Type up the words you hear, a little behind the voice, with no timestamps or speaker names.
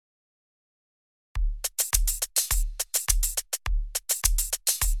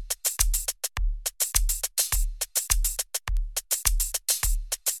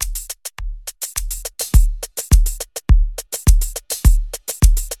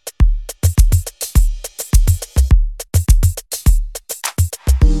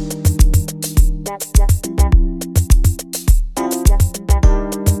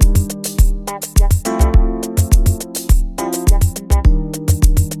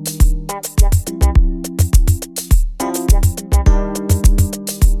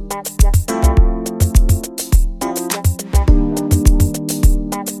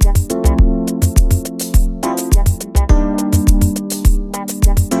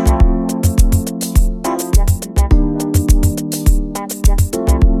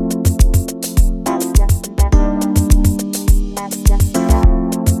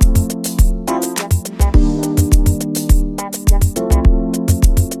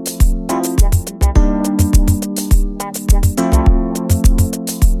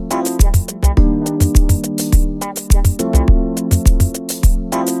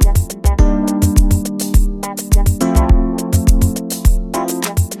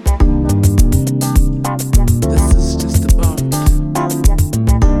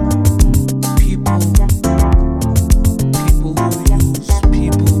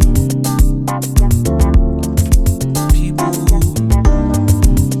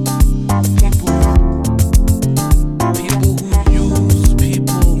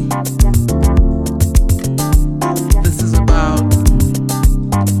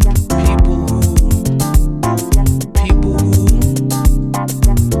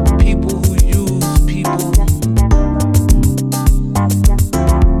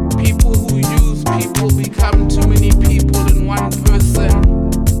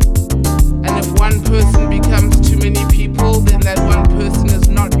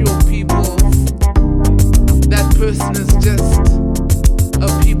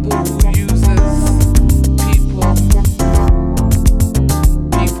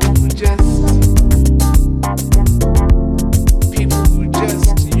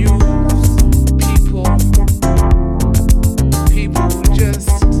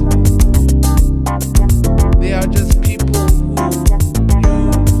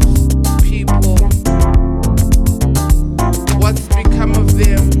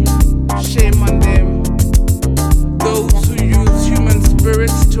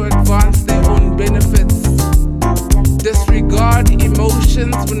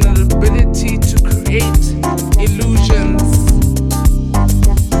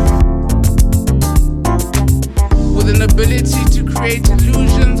create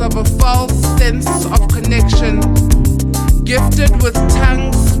illusions of a false sense of connection. Gifted with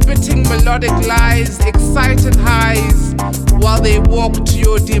tongues spitting melodic lies, excited highs while they walk to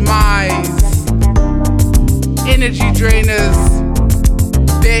your demise. Energy drainers,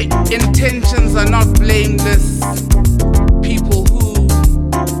 their intentions are not blameless. People who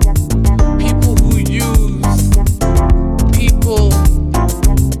use people.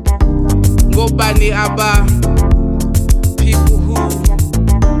 Ngobani aba. People who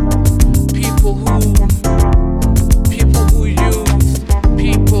use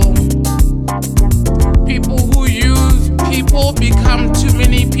people. People who use people become too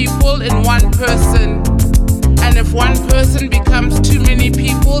many people in one person. And if one person becomes too many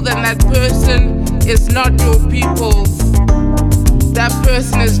people, then that person is not your people's. That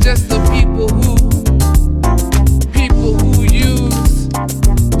person is just the people who use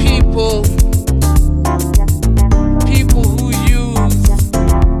people. People who use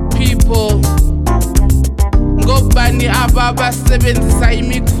people. Ngobani ababa sebenzisa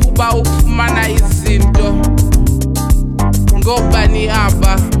imikhuba ukufumana izinto. Ngobani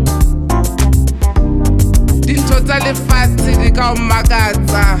aba. Totally fast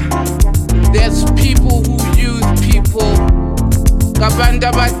there's people who use people.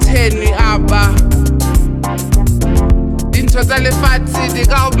 Kabanda bateni aba. Totally fast totally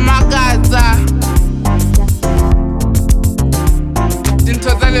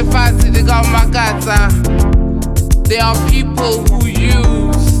fast there are people who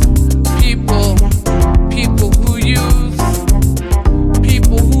use people. People who use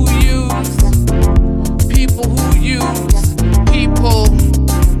people who use people who use people.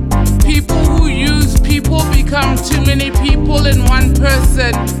 People who use people become too many people in one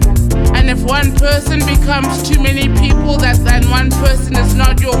person. And if one person becomes too many people, then one person is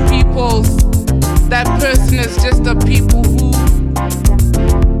not your people's. That person is just a people who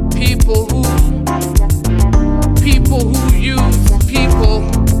use people.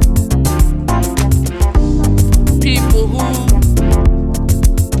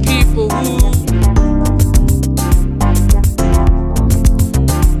 People who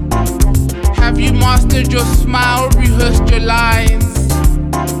have you mastered your smile, rehearsed your lines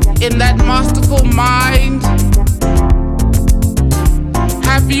in that masterful mind?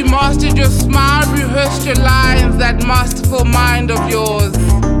 Have you mastered your smile, rehearsed your lines, that masterful mind of yours?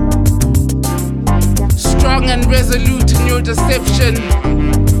 Strong and resolute in your deception,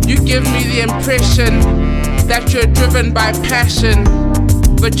 you give me the impression that you're driven by passion,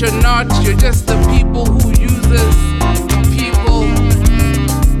 but you're not, you're just the people who uses people.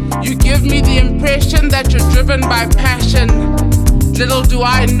 You give me the impression that you're driven by passion. Little do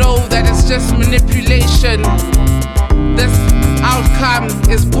I know that it's just manipulation. This outcome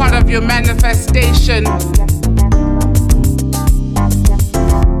is part of your manifestation.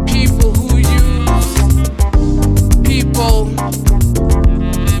 People who use people.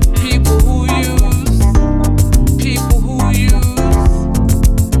 People who use people who use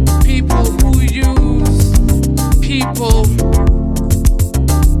people who use people.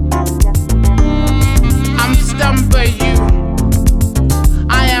 I'm stumped by you.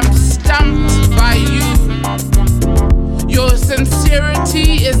 I am stumped by you. Your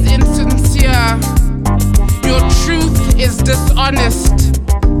sincerity is insincere. Your truth is dishonest.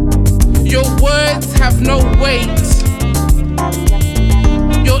 Your words have no weight.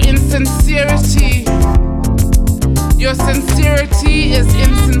 Your insincerity. Your sincerity is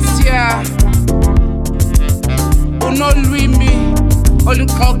insincere. Unolwimi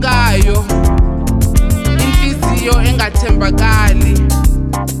oluxokayo. Inhliziyo engathembakali.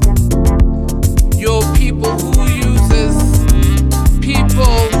 Your people who uses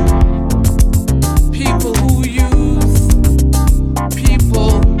people. People who use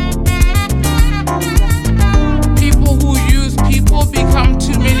people. People who use people become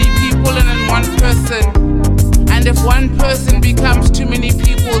too many people in one person. And if one person becomes too many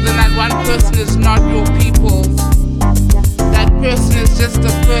people, then that one person is not your people. That person is just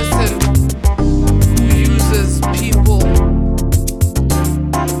a person who uses people.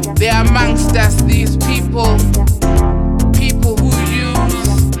 They're amongst us, these people. People who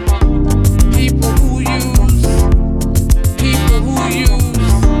use. People who use. People who use.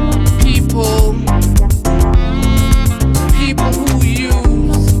 People. People who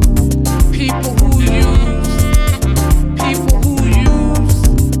use. People who use. People who use.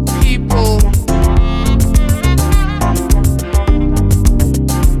 People.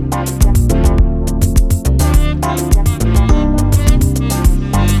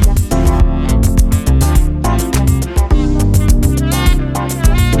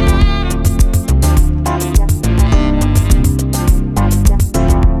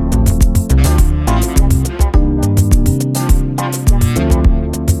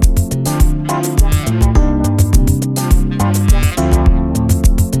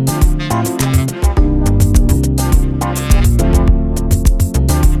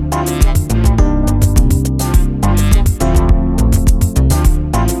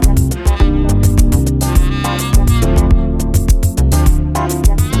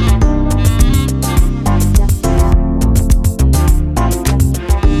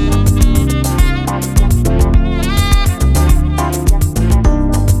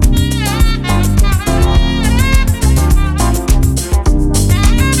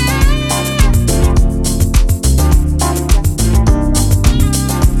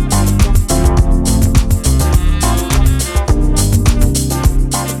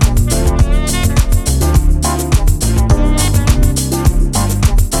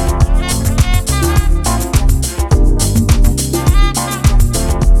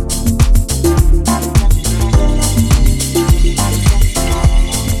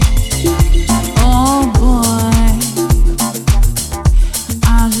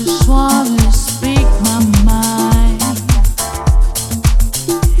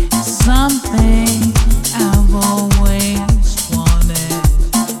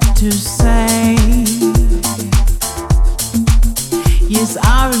 Yes,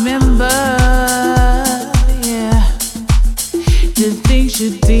 I remember, yeah, the things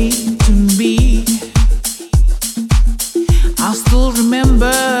you did to me. I still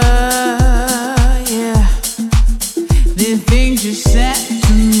remember, yeah, the things you said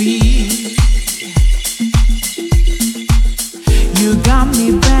to me. You got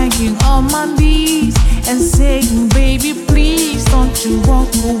me begging on my knees and saying, baby, please don't you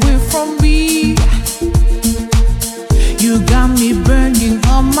walk away from me. You got me begging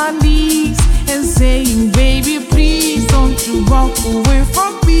on my knees and saying, baby, please don't you walk away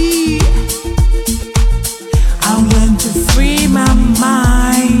from me. I learned to free my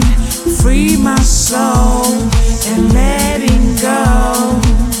mind, free my soul, and letting go.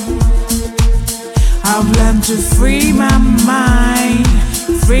 I've learned to free my mind,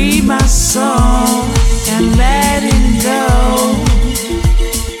 free my soul, and letting go.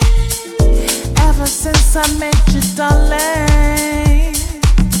 Ever since I met you, darling,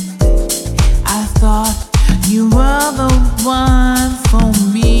 I thought you were the one for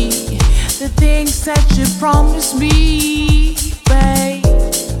me. The things that you promised me, babe,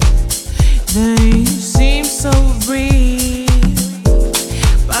 they seem so real.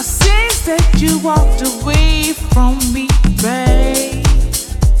 But since that you walked away from me, babe,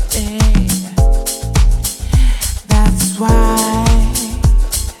 that's why,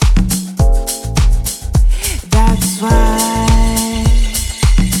 that's why,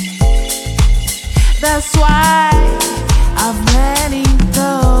 that's why I'm letting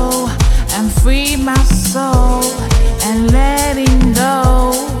go and free my soul and letting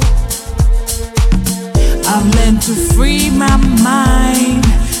go. I've learned to free my mind,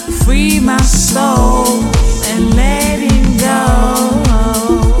 free my soul, and letting go.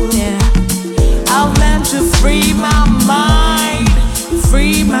 Yeah, I've learned to free my mind,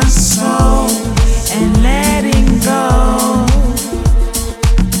 free my soul, and letting go.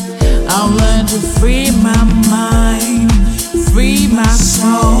 I've learned to free my mind, free my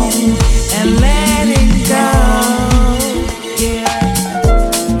soul, and letting go. Yeah.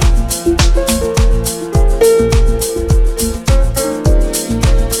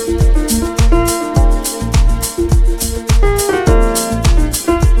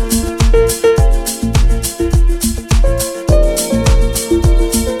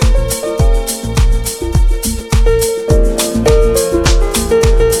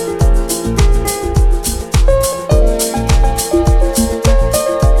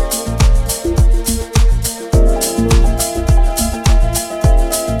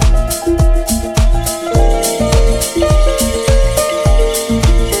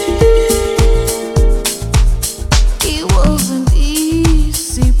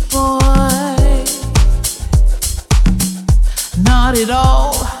 Not at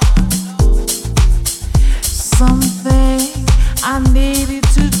all. Something I needed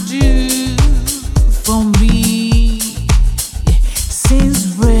to do for me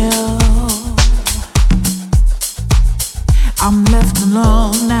seems real. I'm left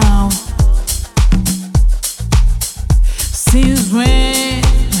alone now. Since when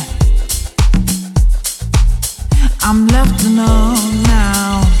I'm left alone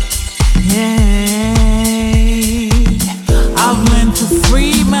now. Yeah, I've learned to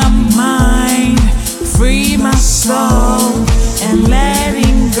free my mind, free my soul, and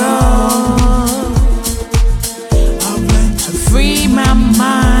letting go. I've learned to free my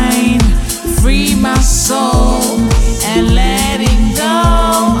mind, free my soul, and letting go.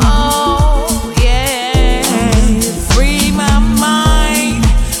 Oh, yeah, free my mind,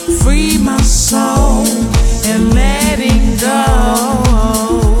 free my soul, and letting go.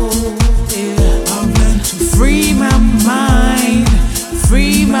 Free my mind,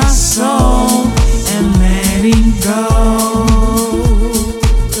 free my soul, and letting go.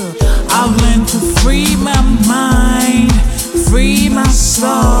 I've learned to free my mind, free my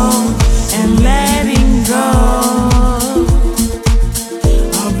soul, and letting go.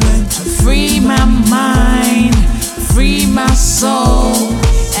 I've learned to free my mind, free my soul,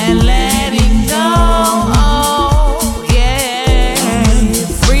 and letting go. Oh, yeah,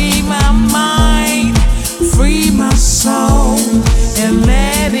 free my mind, free my soul, and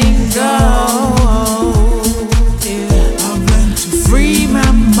letting go. Yeah, I've learned to free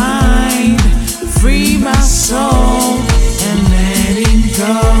my mind, free my soul, and letting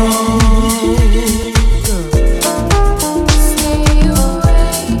go. Stay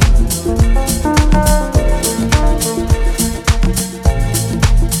away.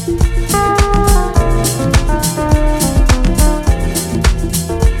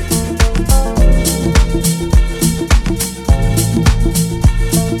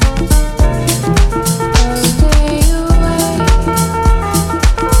 Stay away.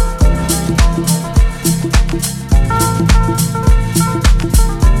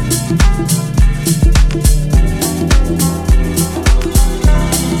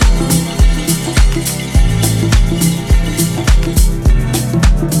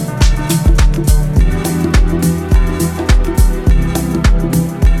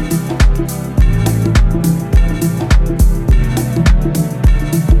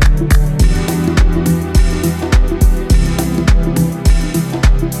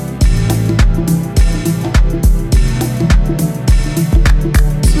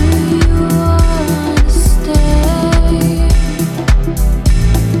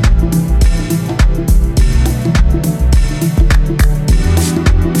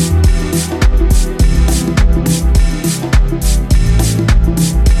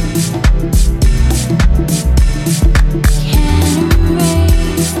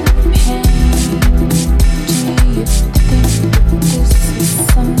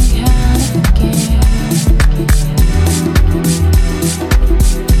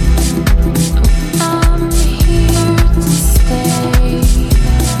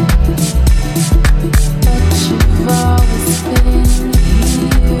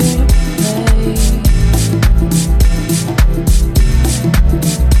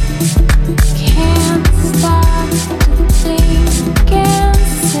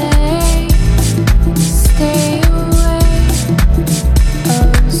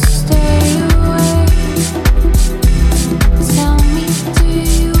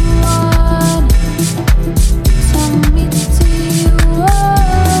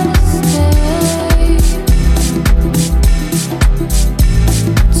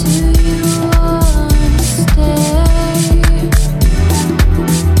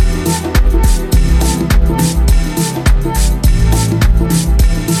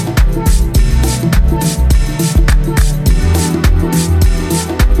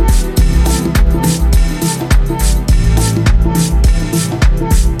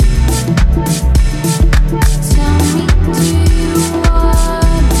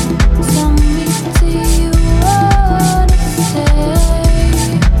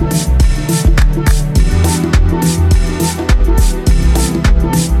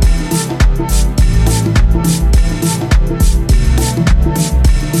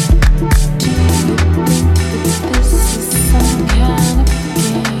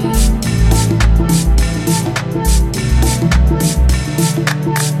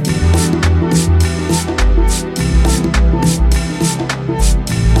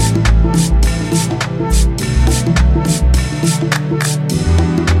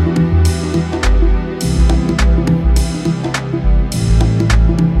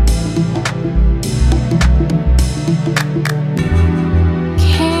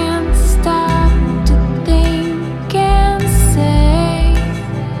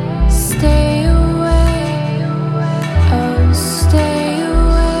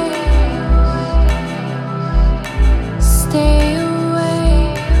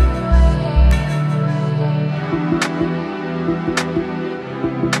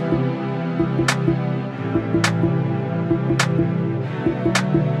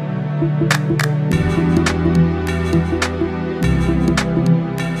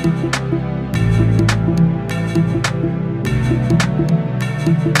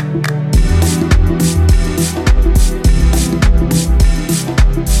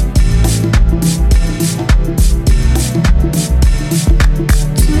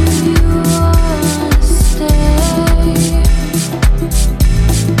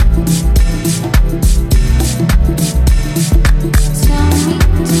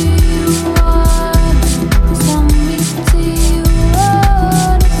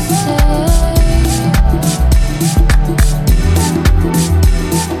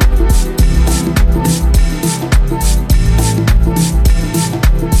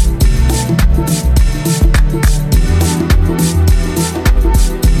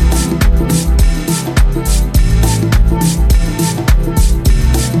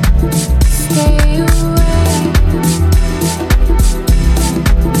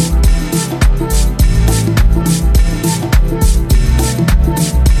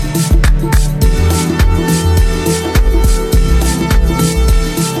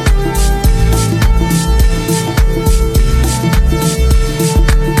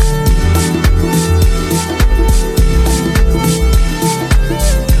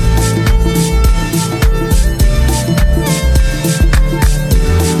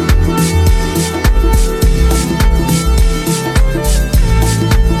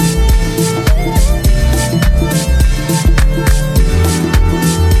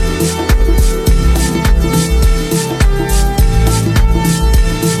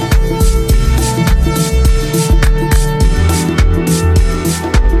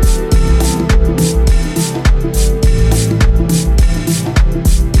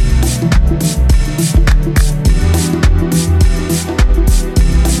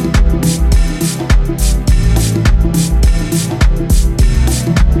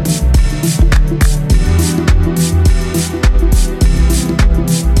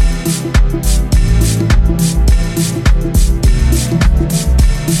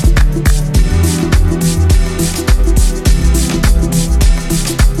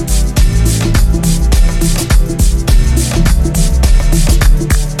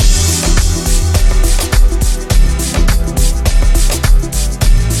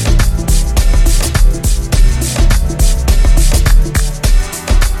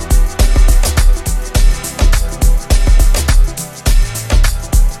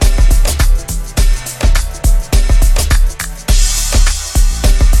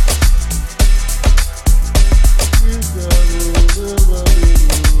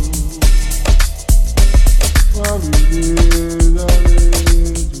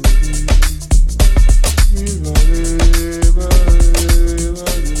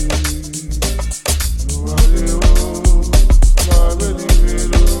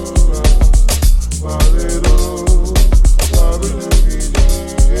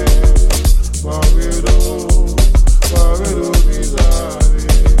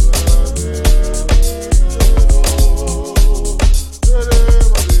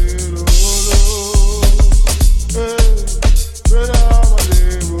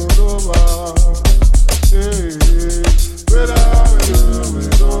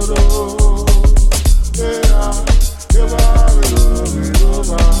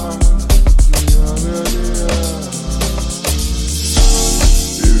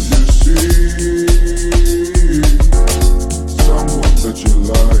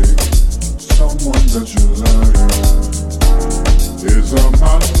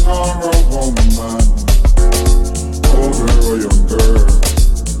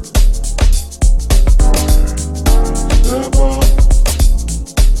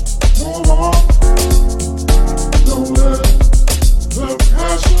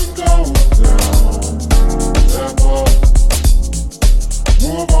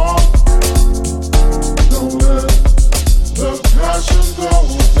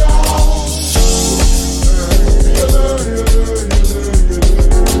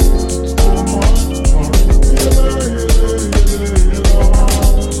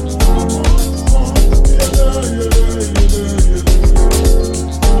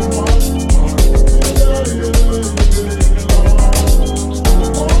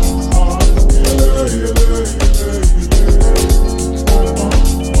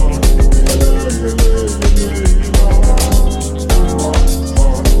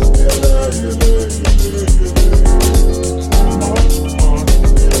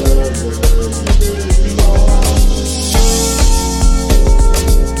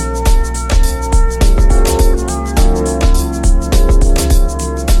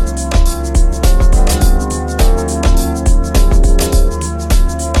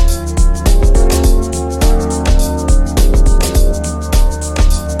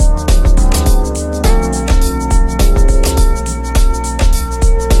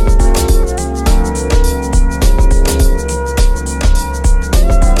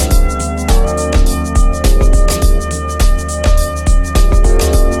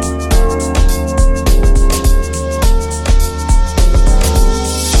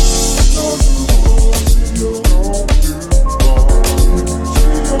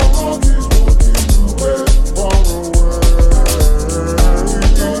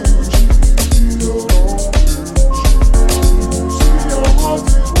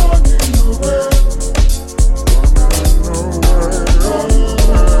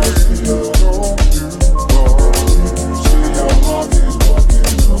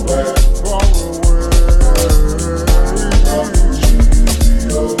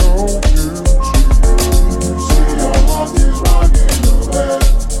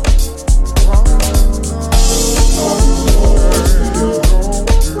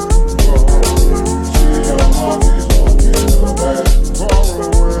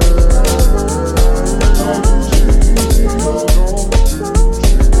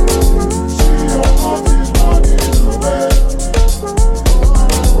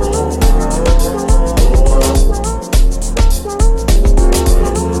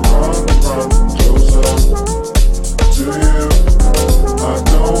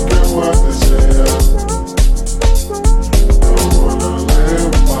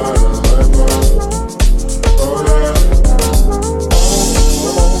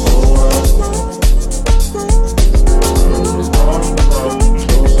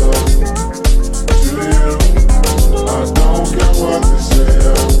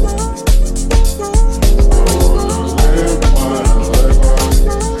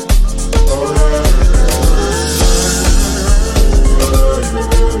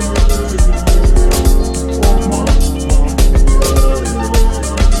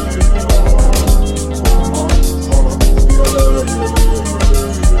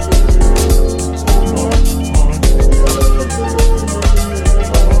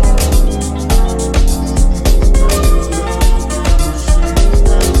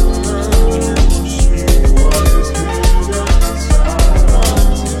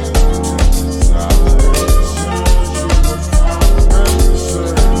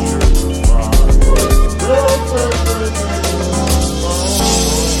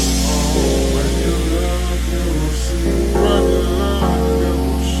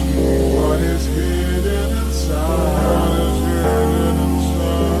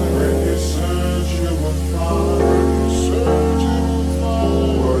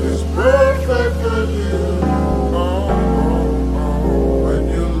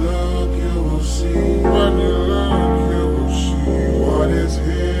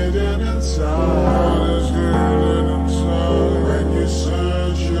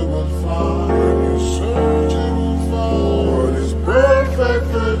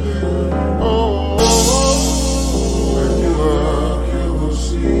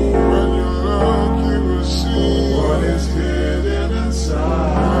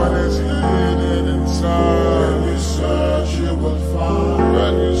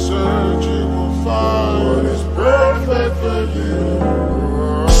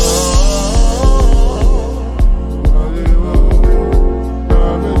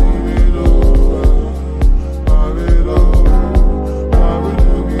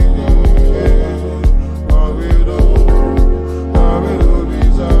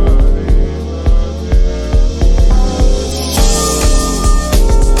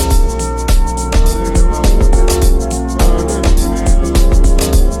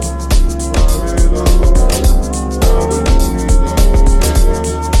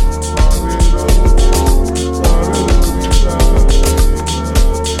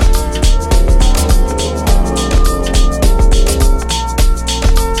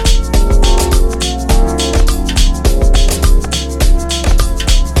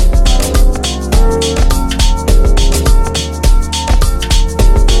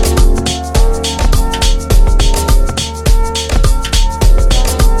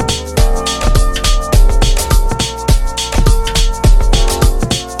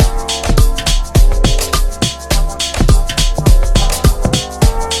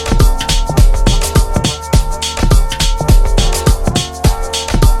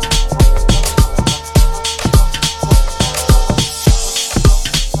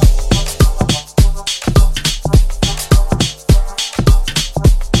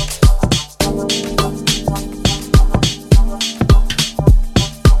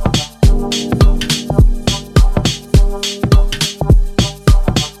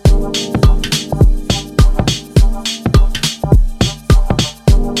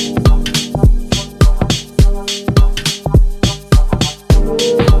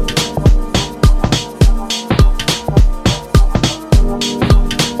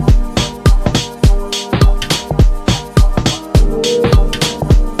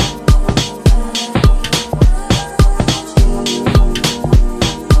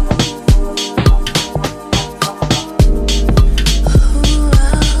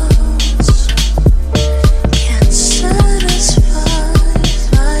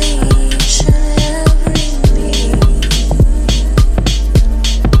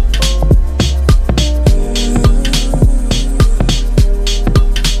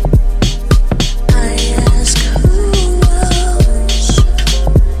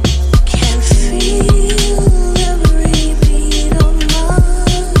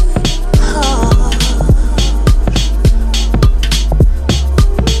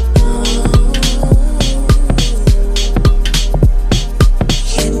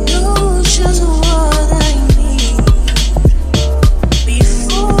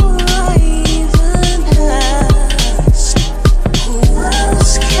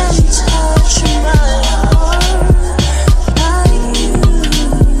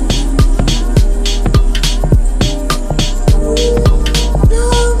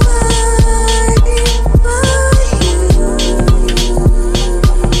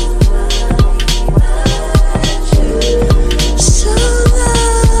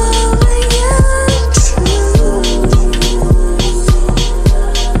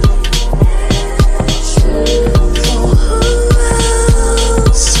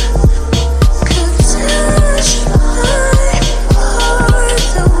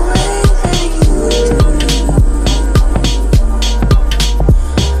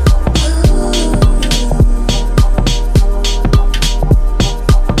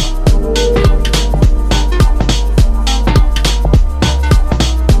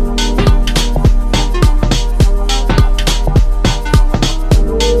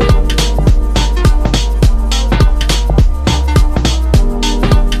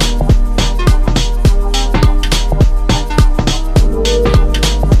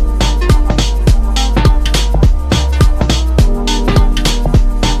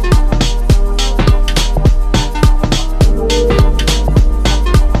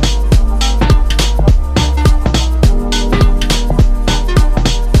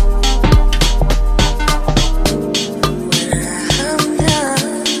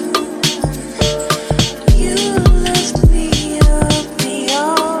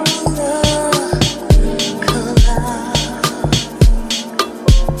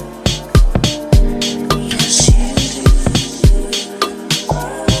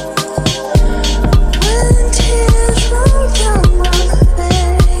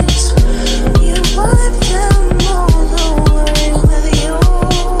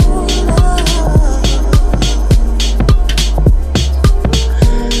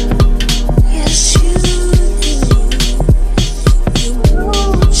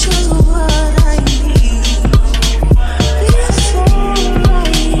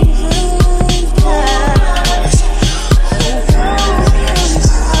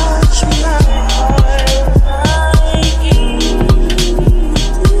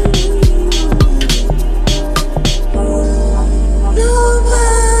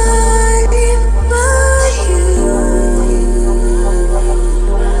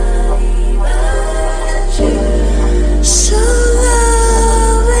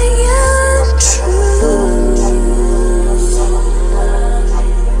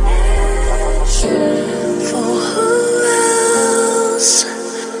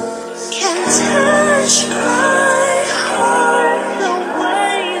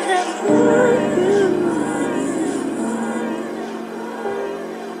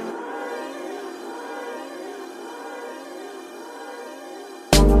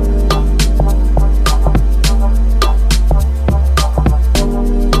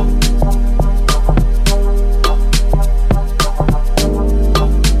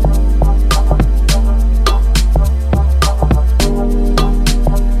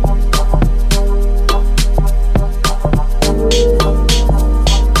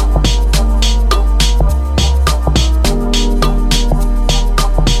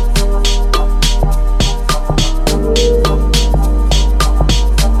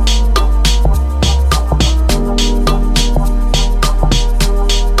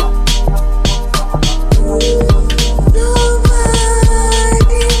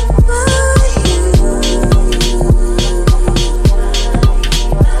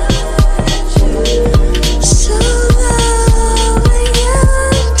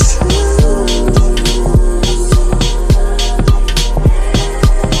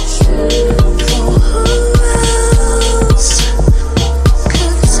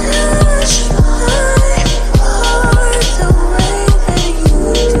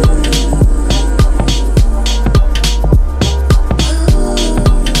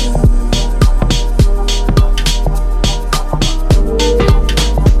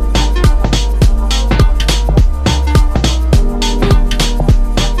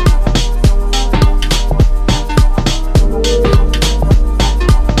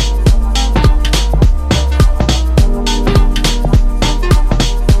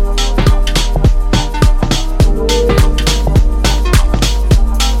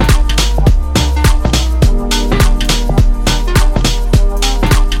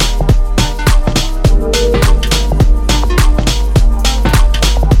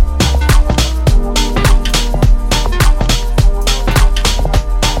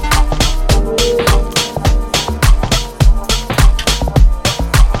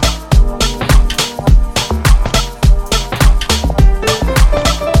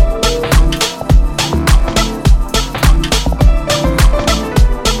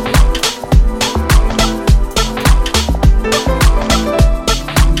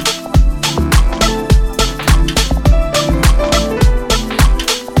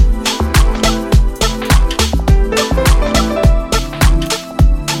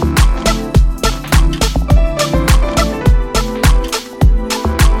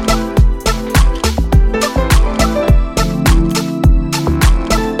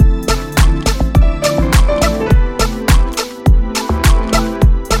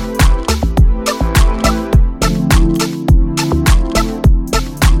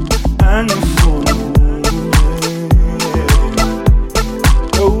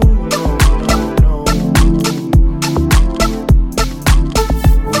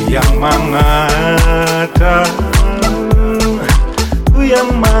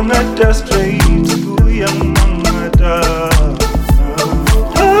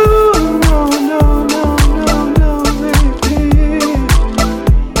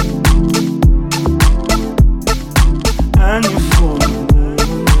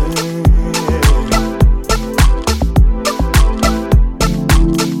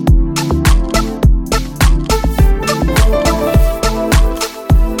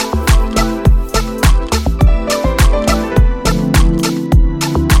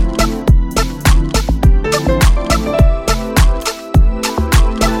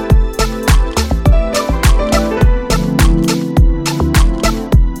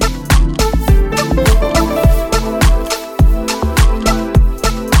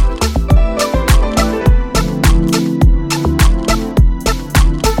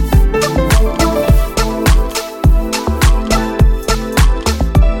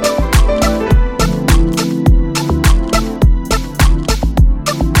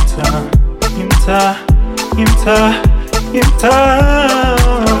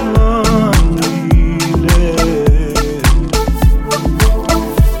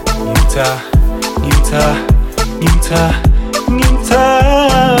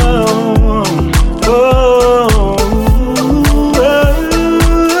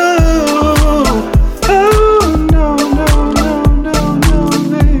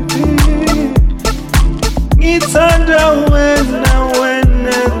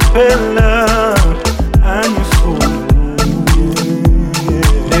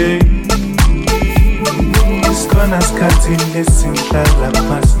 ngesikhathi lesinhlala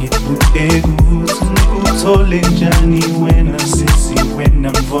phansi ngikude kuthi ngikuthole njani wena sisi wena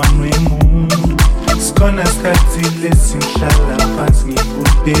mvana wemuntu sikhona isikhathi lesinhlala phansi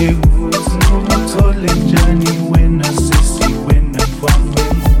ngikude kuthi ngikuthole njani wena sisi wena mvana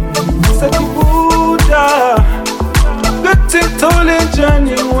wemuntu sakubuda kuthi ngithole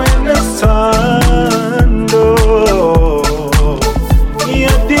njani wena sithando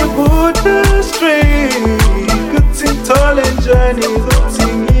ngiyadibuda straight kuthi ngithole njani kuthi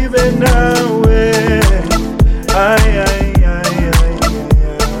ngibe nawe ay ay ay ay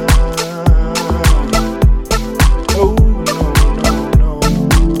oh no no no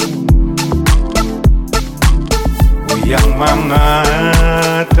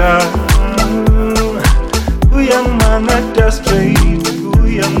uyangmangata straight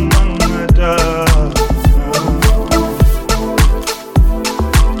uyangmangata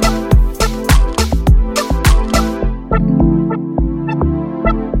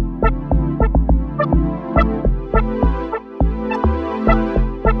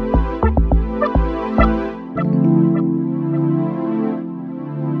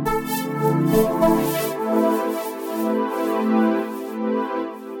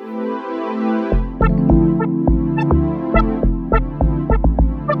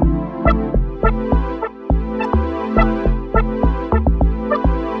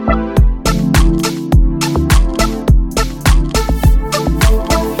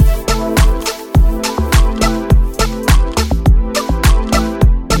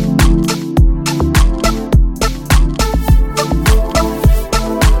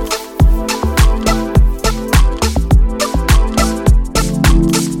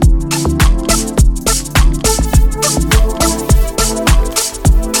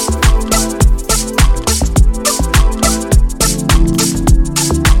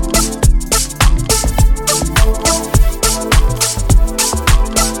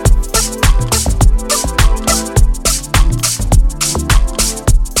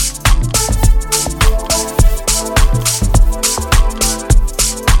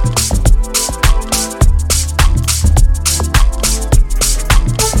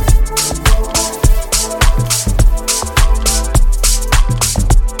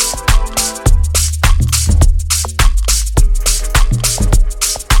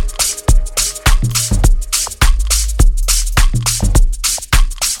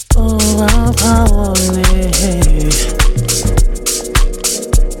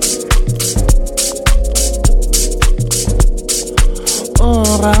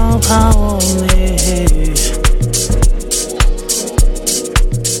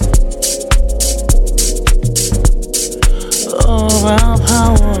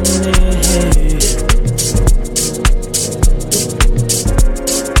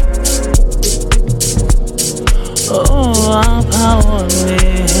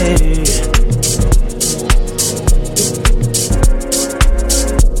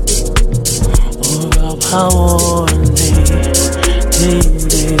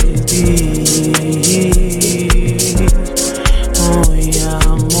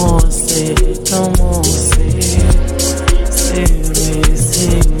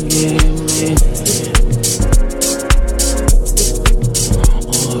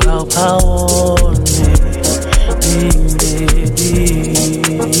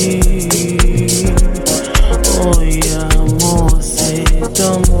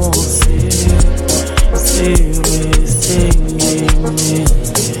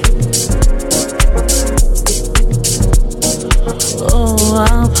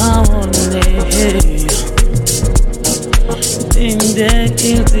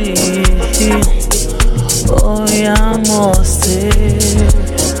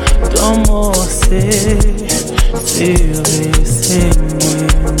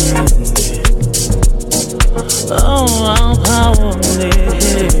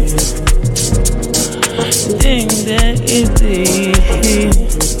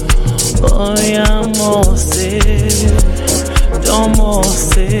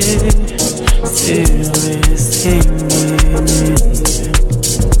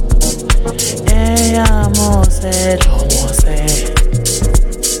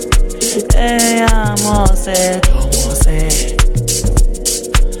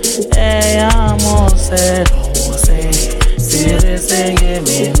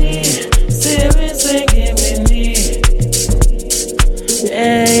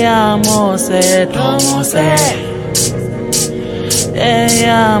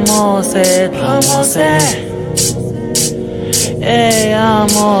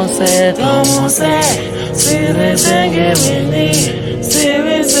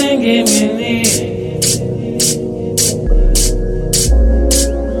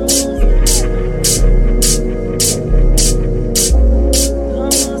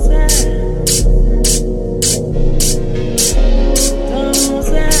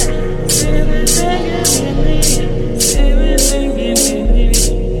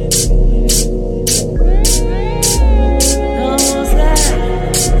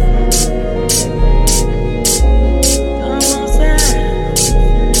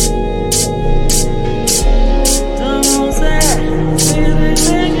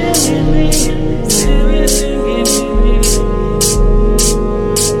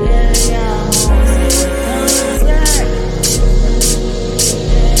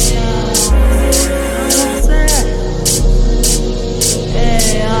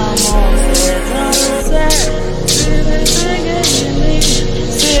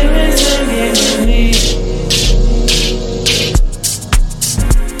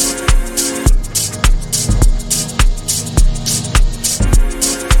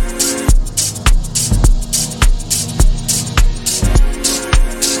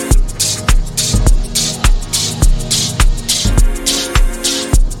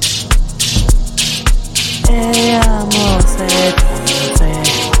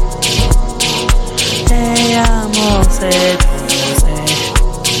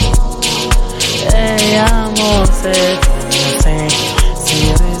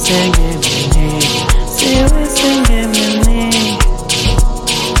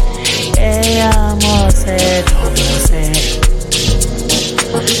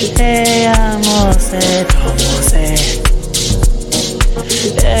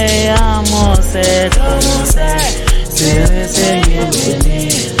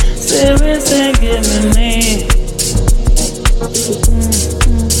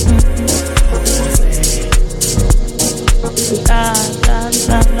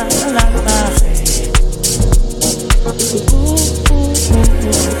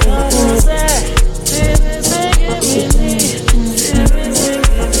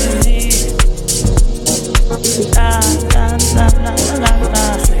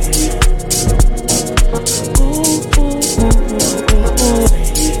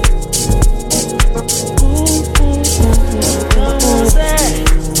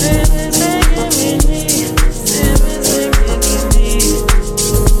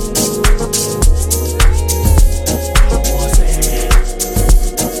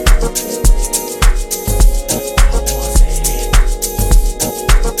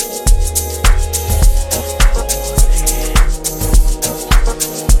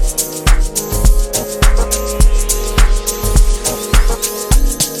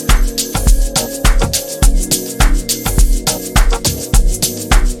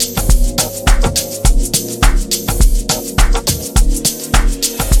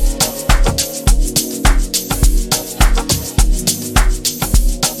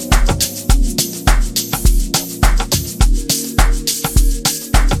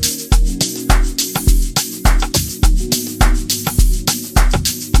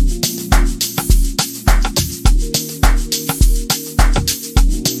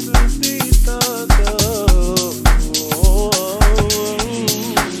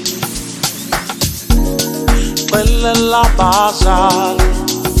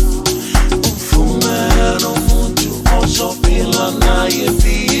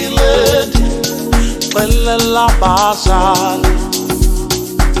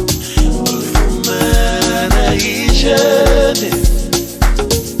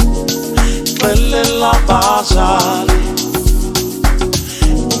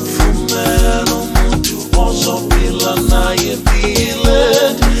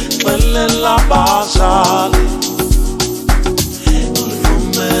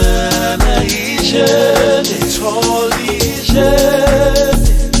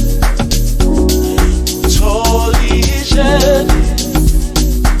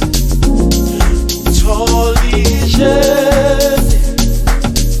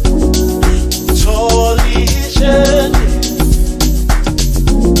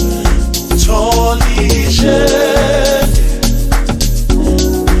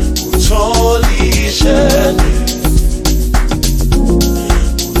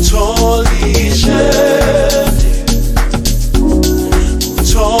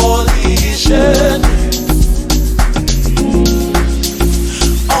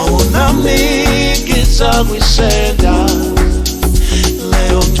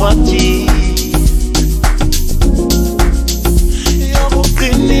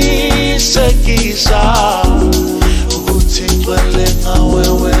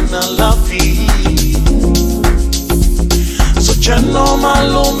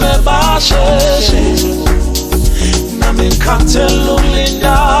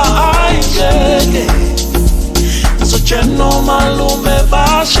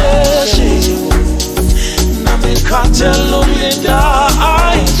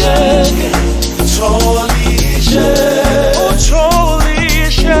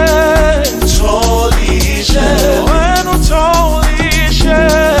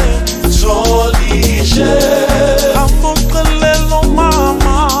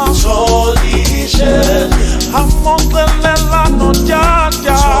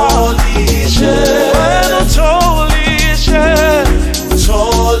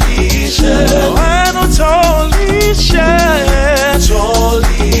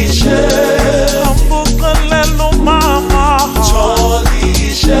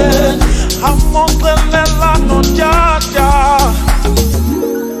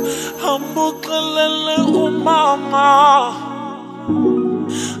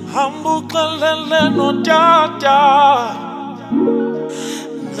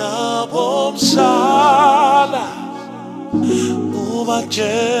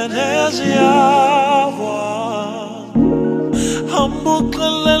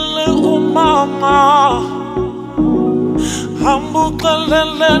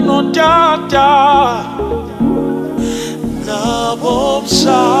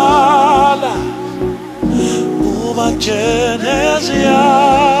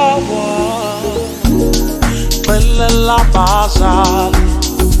Genesia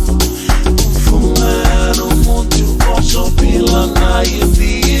naye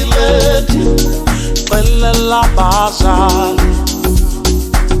viledi xelela bazali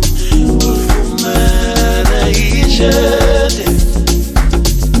ufumene ijede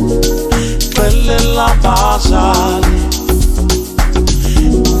xelela bazali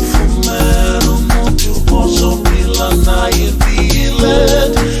ufumene umuntu ozophila naye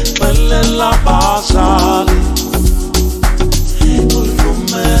viledi xelela bazali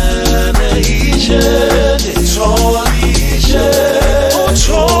ufumene ijede tholishe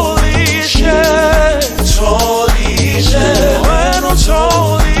tholishe tholishe wena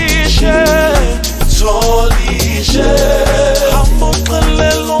tholishe tholishe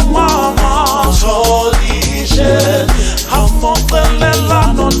hamuxelela umama tholishe hamuxelela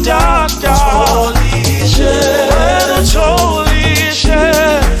notata tholishe wena tholishe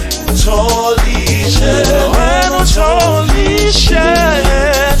tholishe wena tholishe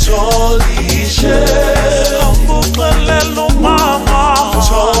tholishe hamuxelela umama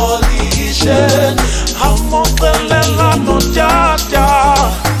tholishe hamuxelela notata.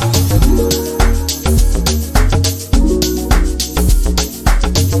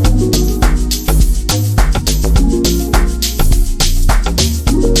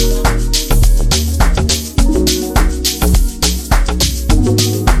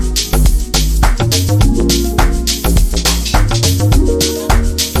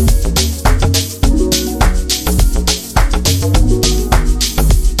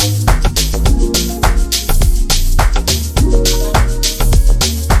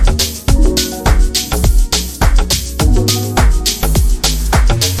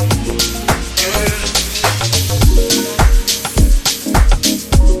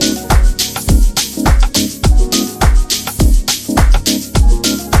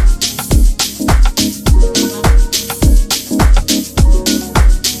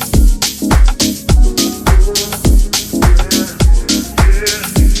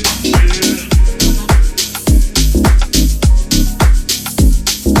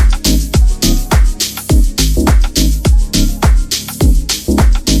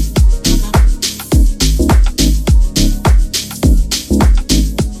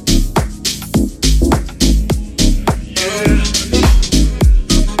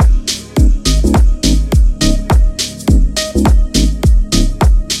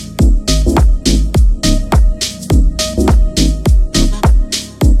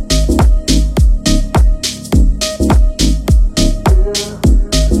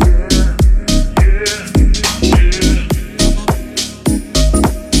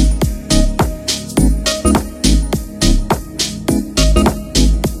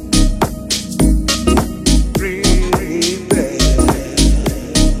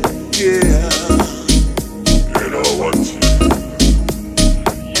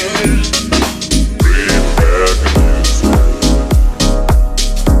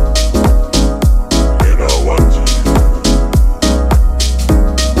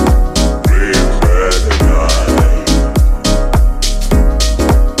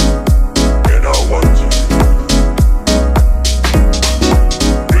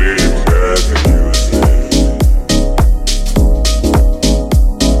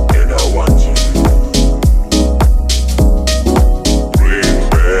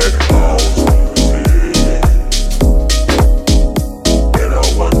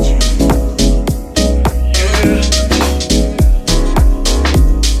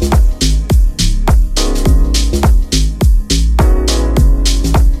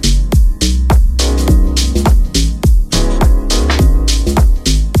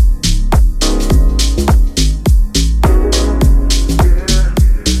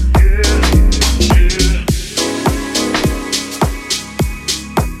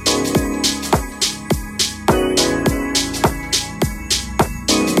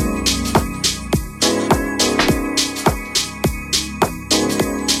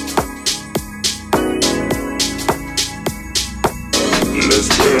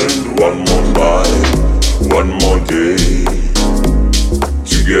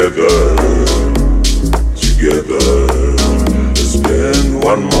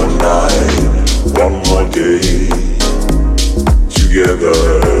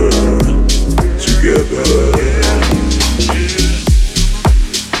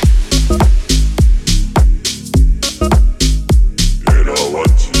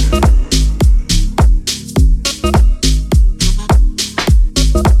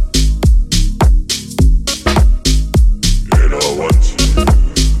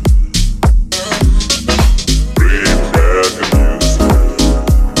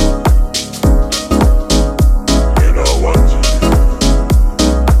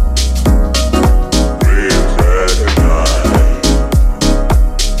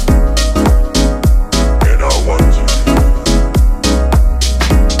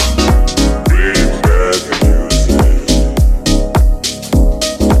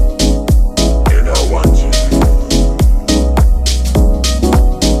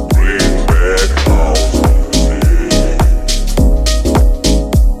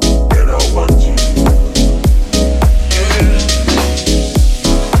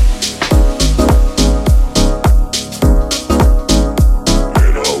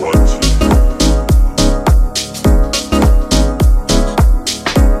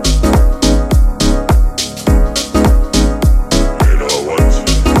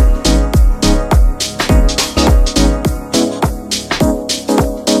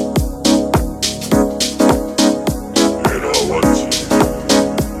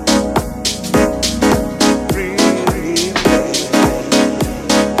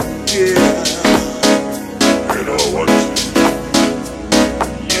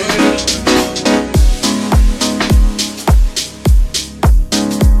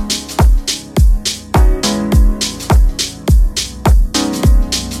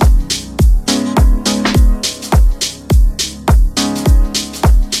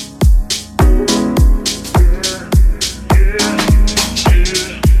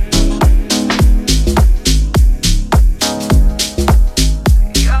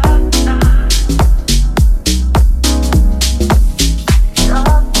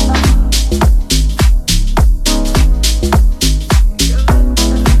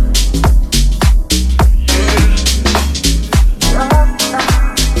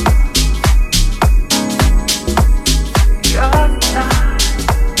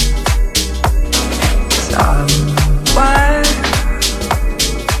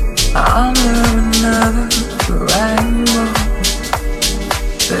 under another rainbow.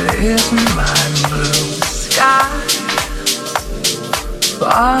 There isn't my blue sky.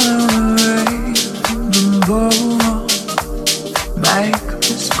 Follow the rainbow, make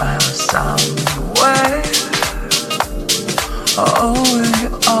me smile somewhere. Oh,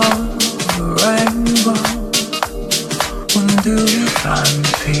 we're on the rainbow. When do you find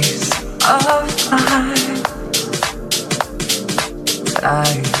peace of mind?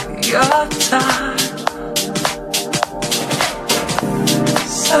 Take your time.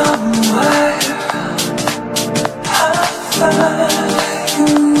 Somewhere I find